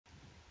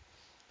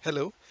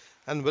Hello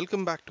and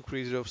welcome back to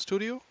CrazyRov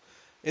Studio.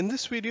 In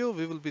this video,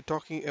 we will be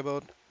talking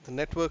about the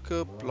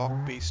NetWorker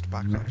block-based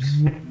backups.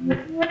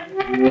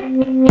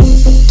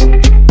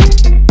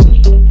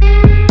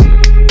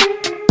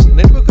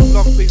 NetWorker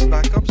block-based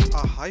backups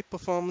are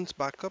high-performance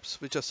backups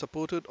which are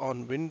supported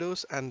on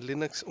Windows and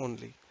Linux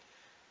only.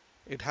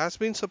 It has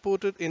been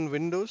supported in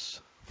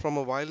Windows from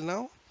a while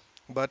now,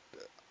 but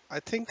I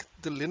think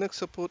the Linux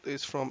support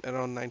is from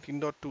around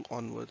 19.2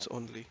 onwards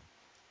only.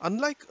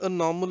 Unlike a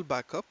normal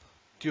backup,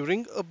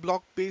 during a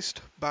block-based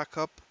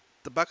backup,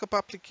 the backup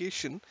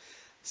application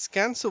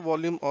scans a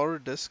volume or a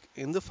disk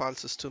in the file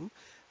system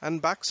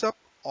and backs up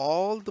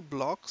all the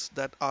blocks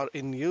that are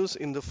in use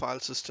in the file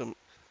system.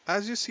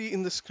 As you see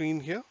in the screen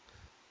here,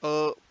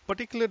 a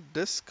particular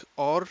disk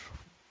or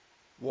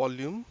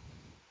volume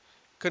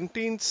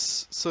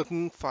contains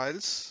certain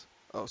files,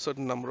 a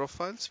certain number of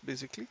files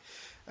basically,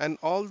 and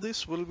all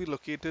this will be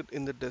located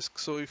in the disk.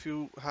 So if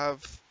you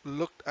have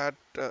looked at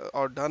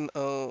or done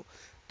a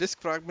disk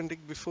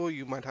fragmenting before,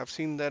 you might have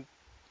seen that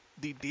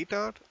the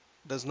data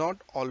does not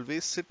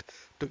always sit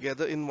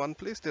together in one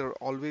place. They are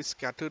always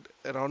scattered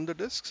around the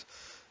disks.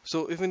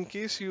 So if in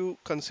case you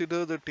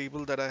consider the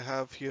table that I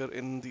have here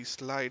in the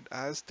slide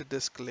as the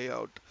disk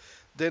layout,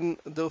 then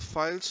the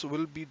files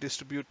will be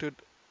distributed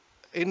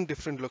in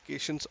different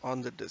locations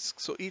on the disk.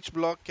 So each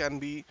block can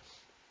be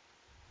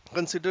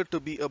considered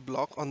to be a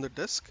block on the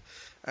disk,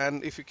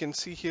 and if you can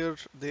see here,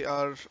 they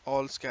are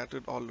all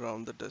scattered all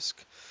around the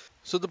disk.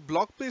 So the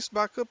block-based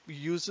backup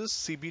uses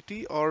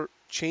CBT or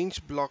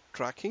change block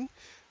tracking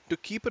to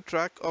keep a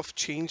track of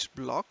changed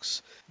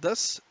blocks.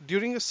 Thus,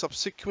 during a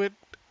subsequent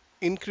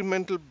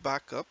incremental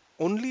backup,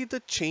 only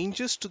the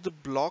changes to the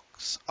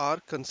blocks are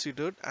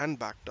considered and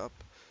backed up.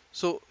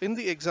 So in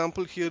the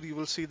example here, you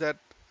will see that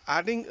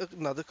adding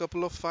another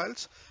couple of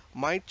files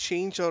might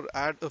change or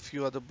add a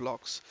few other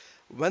blocks.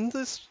 When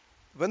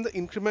the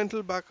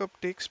incremental backup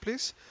takes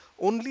place,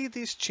 only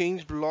these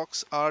changed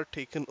blocks are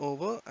taken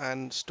over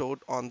and stored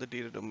on the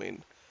data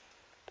domain.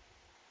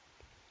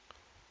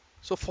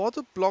 So for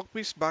the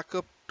block-based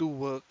backup to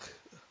work,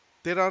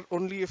 there are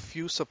only a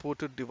few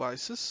supported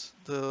devices,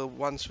 the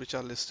ones which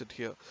are listed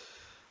here.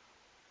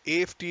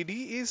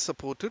 AFTD is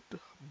supported,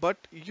 but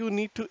you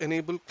need to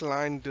enable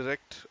client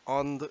direct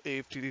on the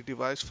AFTD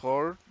device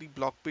for the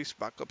block-based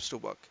backups to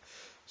work.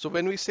 So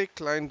when we say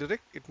client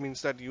direct, it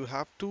means that you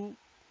have to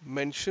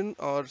mention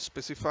or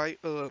specify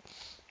a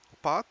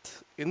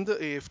path in the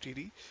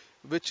AFTD,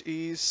 which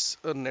is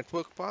a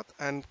network path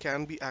and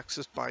can be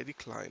accessed by the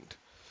client.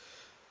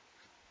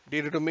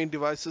 Data domain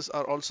devices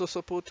are also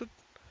supported,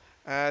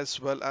 as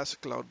well as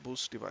Cloud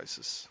Boost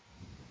devices.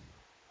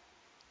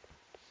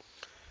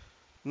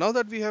 Now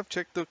that we have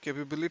checked the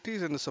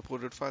capabilities and the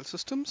supported file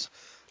systems,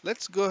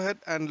 let's go ahead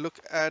and look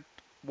at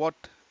what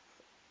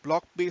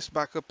block-based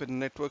backup in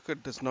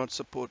NetWorker does not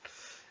support.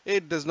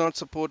 It does not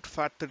support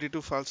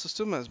FAT32 file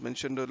system, as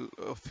mentioned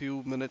a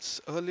few minutes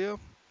earlier.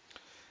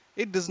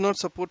 It does not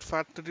support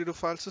FAT32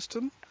 file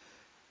system.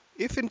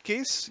 If in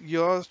case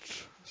your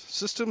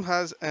system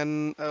has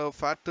an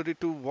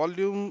FAT32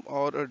 volume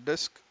or a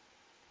disk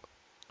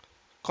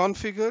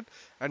configured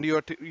and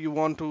you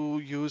want to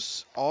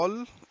use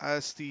all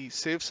as the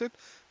save set,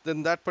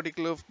 then that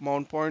particular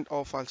mount point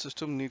or file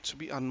system needs to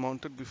be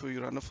unmounted before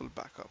you run a full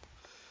backup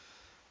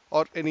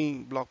or any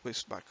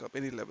block-based backup,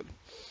 any level.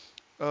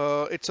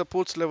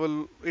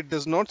 It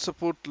does not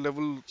support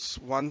levels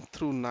 1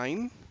 through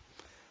 9.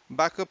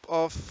 Backup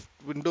of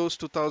Windows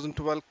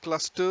 2012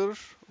 cluster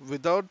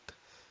without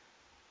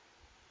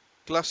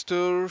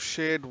cluster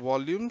shared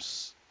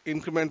volumes.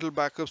 Incremental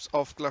backups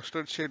of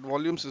clustered shared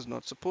volumes is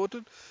not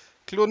supported.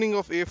 Cloning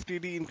of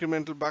AFTD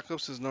incremental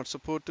backups is not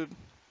supported.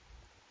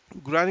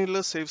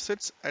 Granular save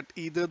sets at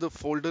either the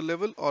folder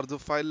level or the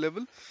file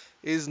level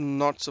is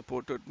not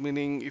supported.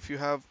 Meaning if you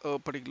have a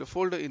particular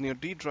folder in your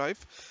D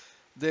drive,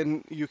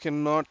 then you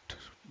cannot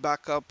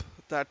back up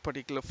that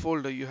particular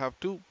folder. You have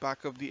to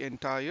back up the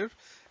entire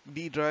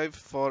D drive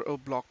for a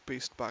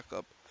block-based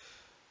backup.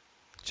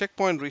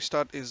 Checkpoint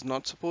restart is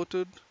not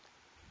supported.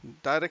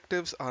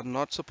 Directives are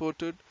not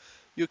supported.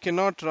 You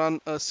cannot run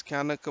a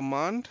scanner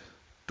command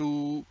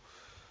to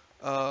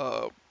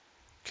uh,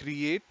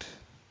 create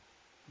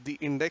the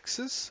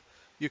indexes.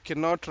 You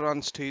cannot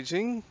run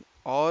staging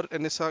or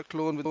NSR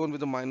clone with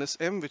a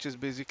 -m, which is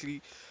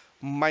basically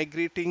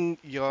migrating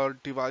your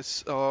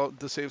device,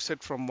 the save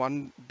set from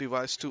one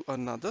device to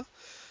another,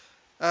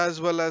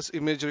 as well as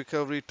image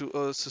recovery to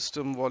a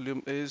system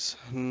volume is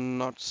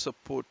not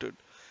supported.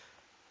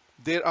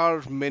 There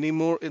are many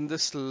more in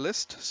this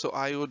list, so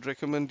I would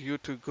recommend you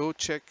to go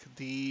check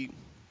the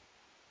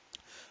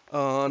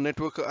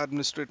Networker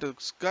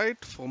Administrator's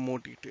Guide for more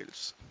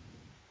details.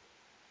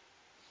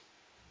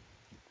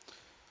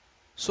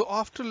 So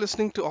after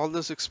listening to all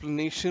this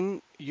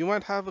explanation, you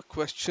might have a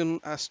question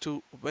as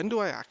to when do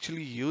I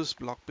actually use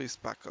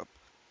block-based backup?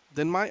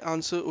 Then my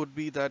answer would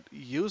be that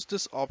use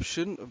this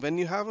option when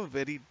you have a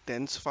very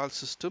dense file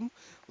system,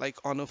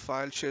 like on a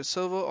file share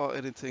server or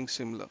anything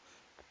similar.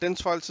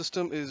 Dense file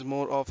system is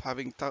more of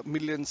having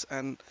millions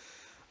and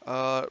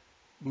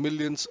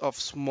millions of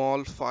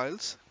small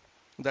files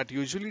that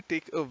usually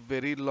take a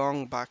very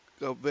long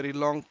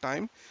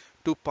time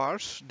to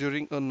parse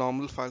during a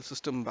normal file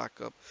system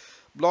backup.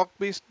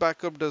 Block-based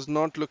backup does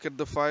not look at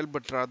the file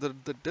but rather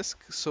the disk,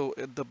 so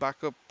the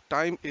backup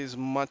time is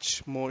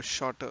much more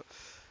shorter.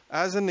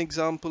 As an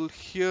example,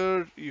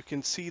 here you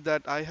can see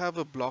that I have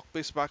a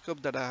block-based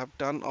backup that I have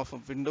done of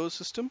a Windows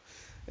system.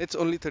 It's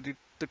only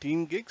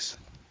 13 gigs,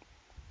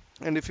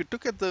 and if you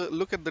look at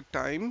the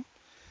time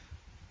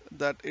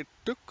that it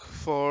took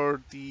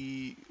for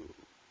the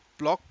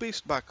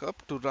block-based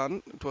backup to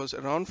run, it was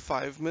around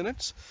 5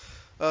 minutes.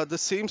 The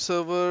same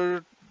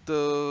server,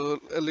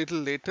 a little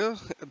later,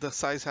 the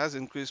size has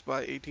increased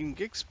by 18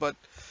 gigs, but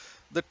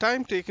the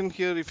time taken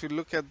here, if you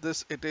look at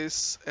this, it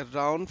is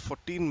around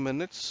 14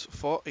 minutes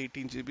for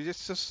 18 GB.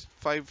 It's just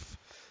 5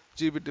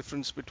 GB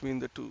difference between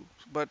the two.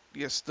 But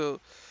yes, the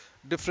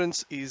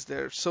difference is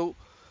there. So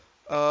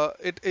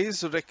it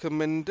is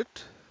recommended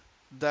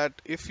that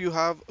if you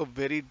have a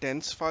very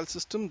dense file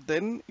system,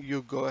 then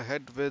you go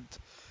ahead with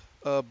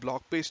a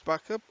block-based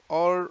backup,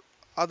 or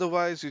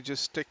otherwise you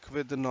just stick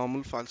with the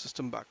normal file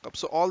system backup.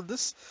 So all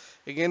this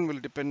again will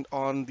depend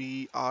on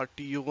the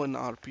RTO and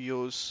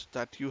RPOs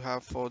that you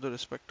have for the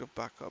respective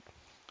backup.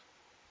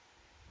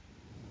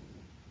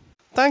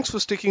 Thanks for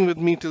sticking with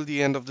me till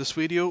the end of this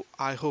video.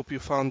 I hope you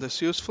found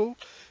this useful.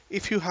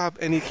 If you have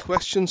any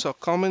questions or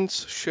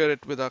comments, share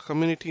it with our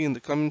community in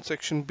the comment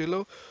section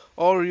below,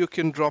 or you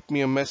can drop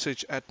me a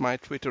message at my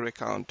Twitter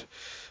account.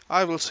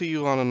 I will see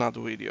you on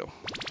another video.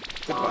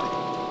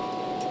 Goodbye.